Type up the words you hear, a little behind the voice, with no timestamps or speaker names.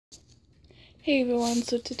Hey everyone,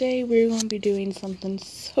 so today we're going to be doing something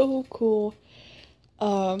so cool.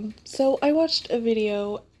 So I watched a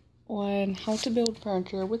video on how to build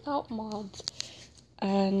furniture without mods,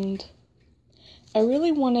 and I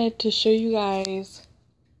really wanted to show you guys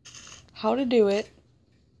how to do it.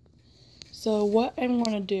 So what I'm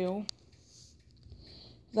going to do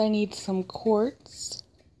is I need some quartz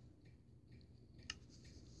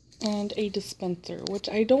and a dispenser, which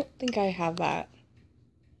I don't think I have that.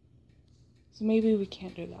 So maybe we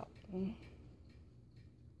can't do that one.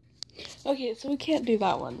 Okay, so we can't do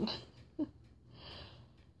that one.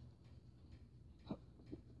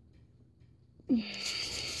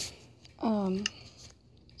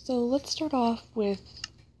 So let's start off with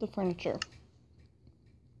the furniture.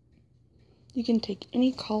 You can take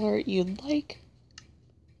any color you'd like.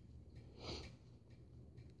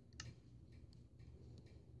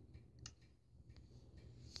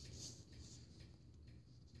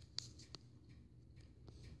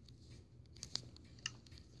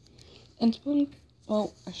 And spoon,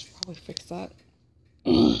 well, I should probably fix that.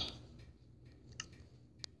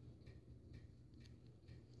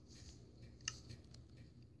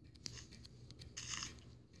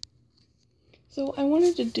 So I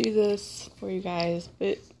wanted to do this for you guys,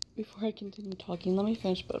 but before I continue talking, let me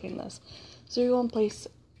finish building this. So you're going to place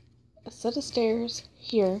a set of stairs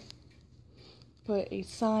here, put a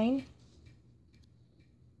sign,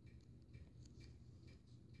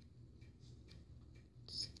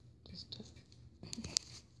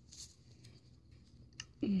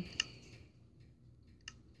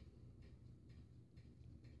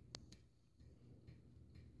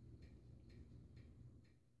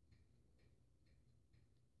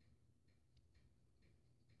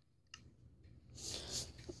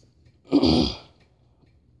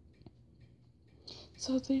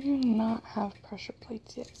 so they do not have pressure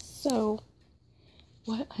plates yet. So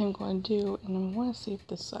what I'm going to do, and I want to see if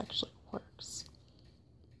this actually works.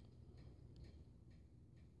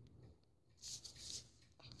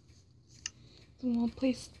 So I'm going to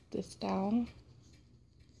place this down,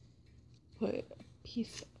 put a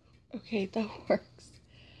piece, okay, that works.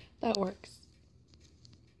 That works.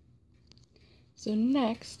 So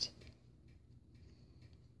next,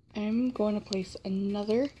 I'm going to place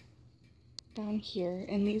another down here,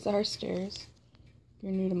 and these are stairs if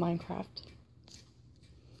you're new to Minecraft.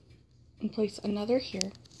 And place another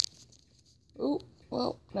here. Oh,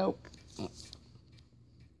 well, nope.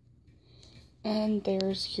 And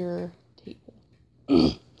there's your table.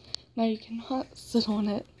 Now you cannot sit on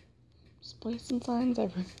it. Just placing signs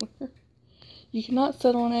everywhere. You cannot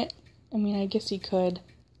sit on it. I mean, I guess you could.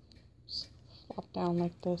 Just flop down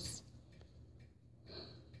like this.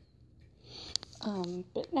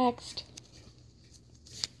 But next,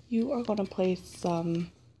 you are going to place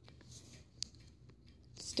some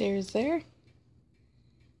stairs there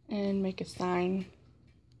and make a sign.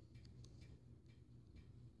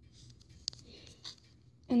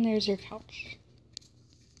 And there's your couch.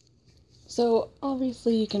 So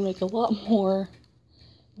obviously you can make a lot more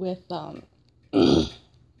with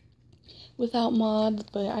without mods,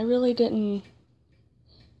 but I really didn't,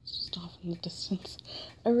 just off in the distance,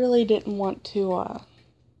 I really didn't want to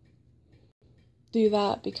do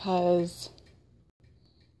that because,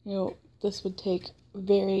 you know, this would take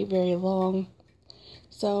very, very long.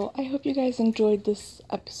 So I hope you guys enjoyed this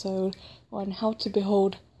episode on how to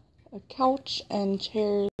build a couch and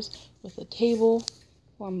chairs with a table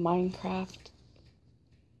for Minecraft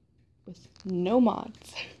with no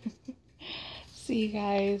mods. See you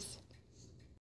guys.